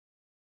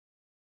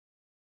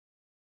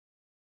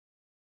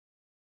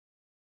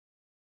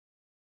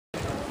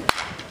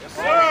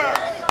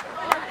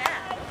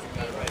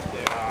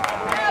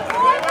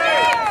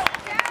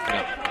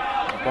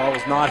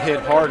not hit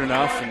hard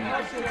enough,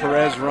 and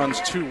Perez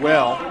runs too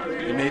well.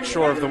 He made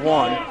sure of the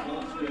one,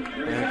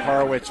 and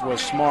Horowitz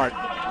was smart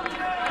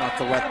not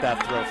to let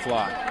that throw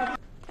fly.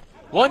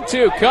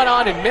 1-2, cut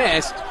on and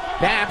missed.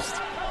 Pabst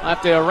will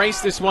have to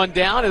erase this one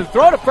down, and the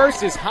throw to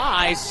first is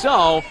high,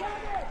 so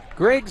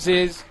Griggs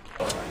is...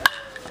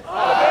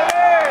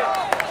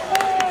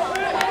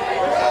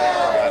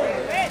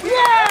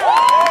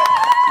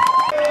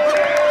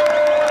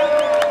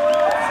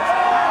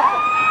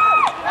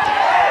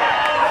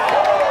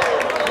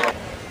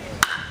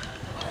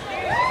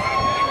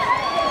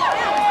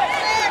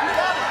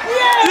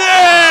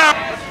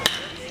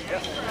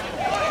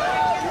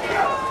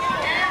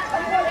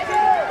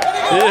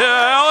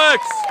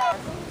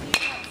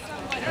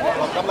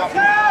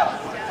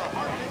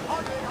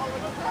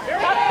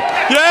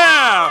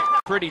 Yeah!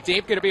 Pretty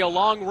deep, going to be a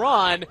long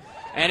run,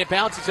 and it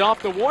bounces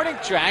off the warning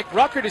track.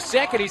 Rucker to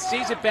second, he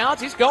sees it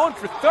bounce, he's going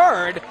for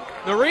third.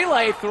 The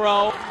relay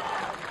throw.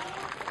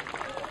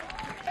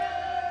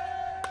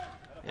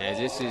 As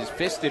this is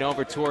fisted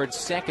over towards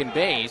second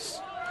base.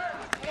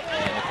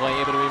 And the play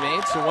able to be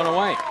made, so one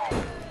away.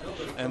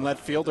 And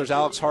left fielders,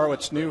 Alex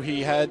Horowitz knew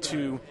he had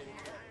to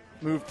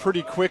move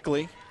pretty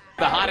quickly.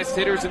 The hottest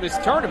hitters in this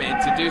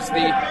tournament to deuce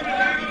the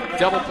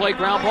double play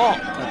ground ball.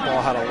 That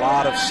ball had a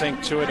lot of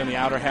sink to it in the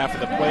outer half of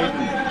the plate.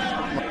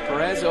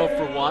 Perez 0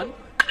 for 1. He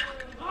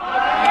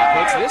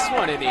puts this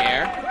one in the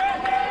air.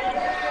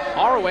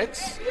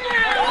 Horowitz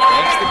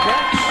makes the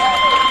catch.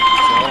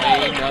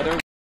 So another.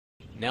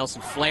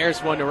 Nelson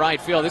flares one to right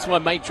field. This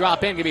one might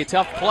drop in. Going to be a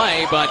tough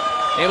play, but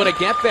able to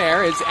get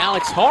there is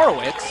Alex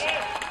Horowitz.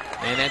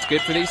 And that's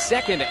good for the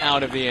second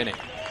out of the inning.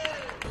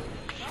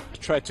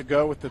 Tried to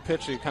go with the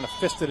pitch. He kind of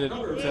fisted it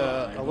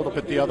a little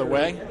bit the other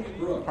way.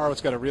 Horowitz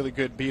got a really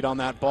good beat on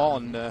that ball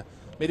and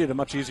made it a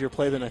much easier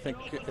play than I think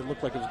it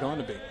looked like it was going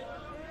to be.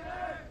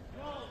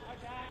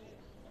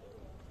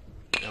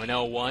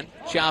 0-1.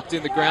 Chopped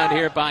in the ground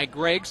here by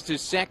Griggs to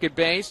second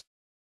base.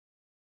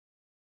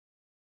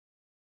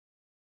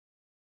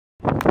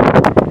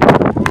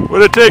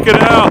 Would have taken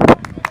it out.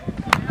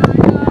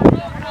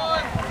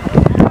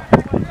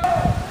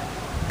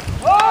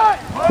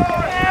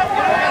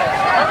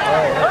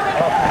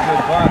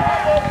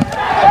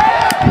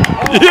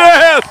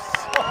 Yes!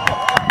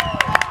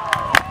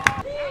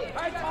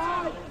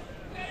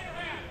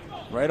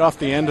 Right off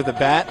the end of the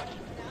bat.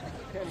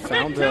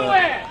 Found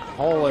a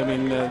hole. I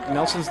mean,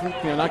 Nelson's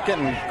not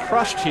getting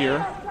crushed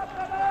here.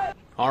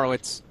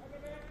 Horowitz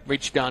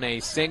reached on a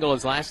single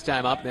his last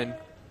time up, then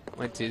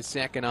went to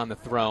second on the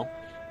throw.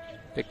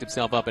 Picked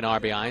himself up in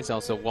RBIs,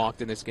 also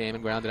walked in this game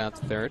and grounded out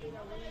to third.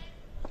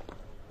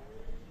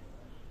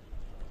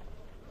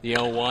 The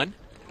 0-1.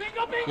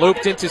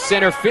 Looped into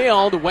center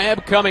field.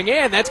 Webb coming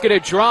in. That's going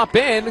to drop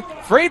in.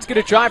 Freed's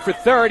going to drive for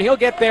third. He'll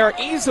get there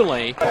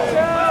easily.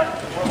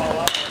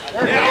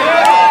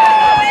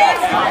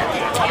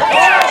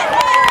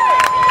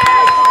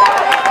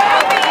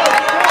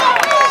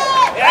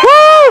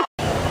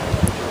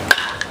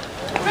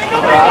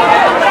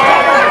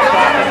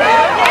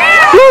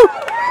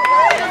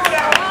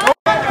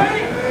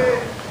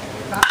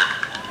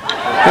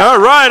 All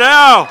right,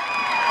 Al.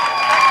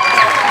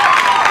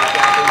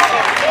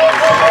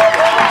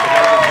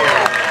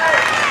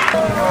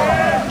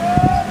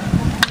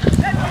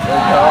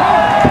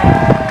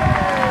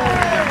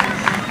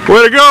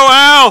 Way to go,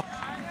 Al!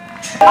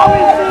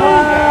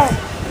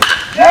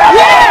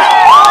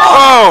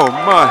 Oh,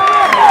 my.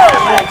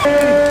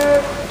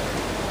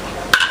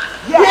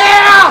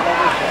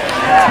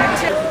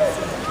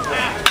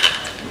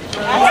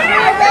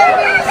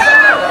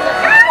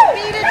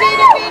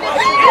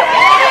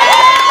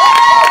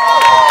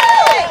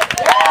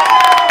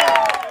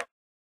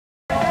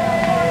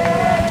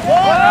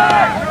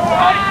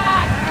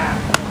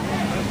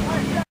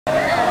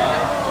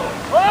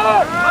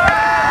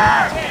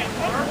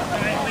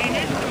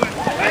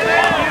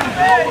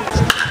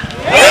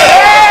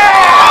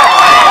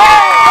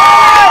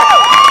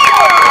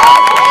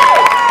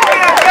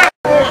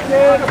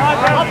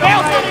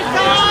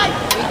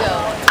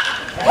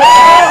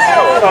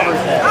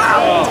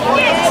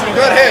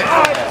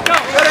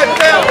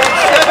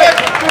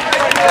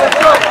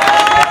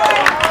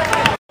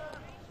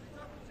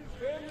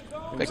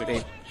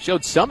 They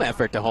showed some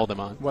effort to hold him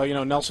on.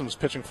 Well, Nelson was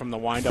pitching from the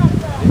windup.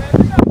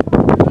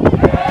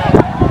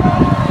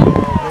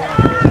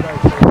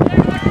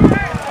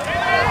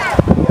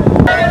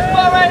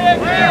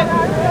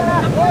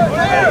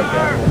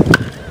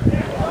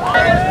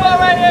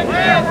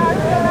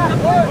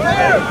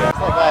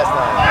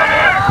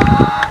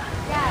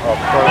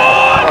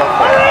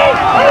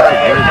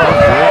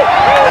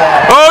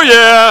 Oh,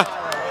 yeah.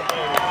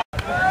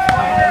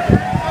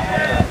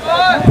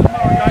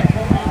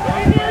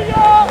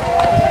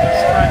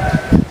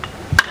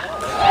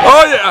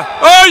 Oh, yeah.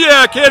 Oh,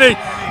 yeah, Kenny.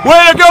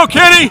 Way to go,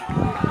 Kenny.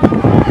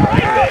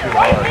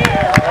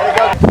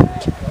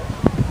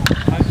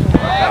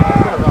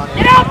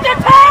 Get off the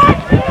tag!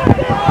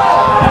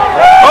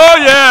 Oh,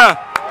 yeah.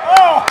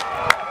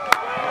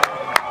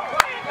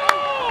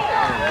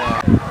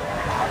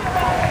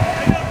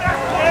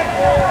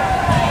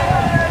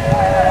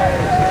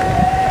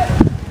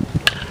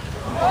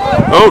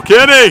 Go,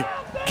 Kenny!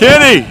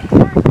 Kenny!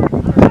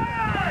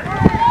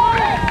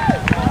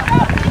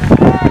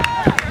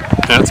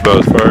 That's about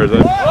as far as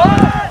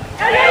I...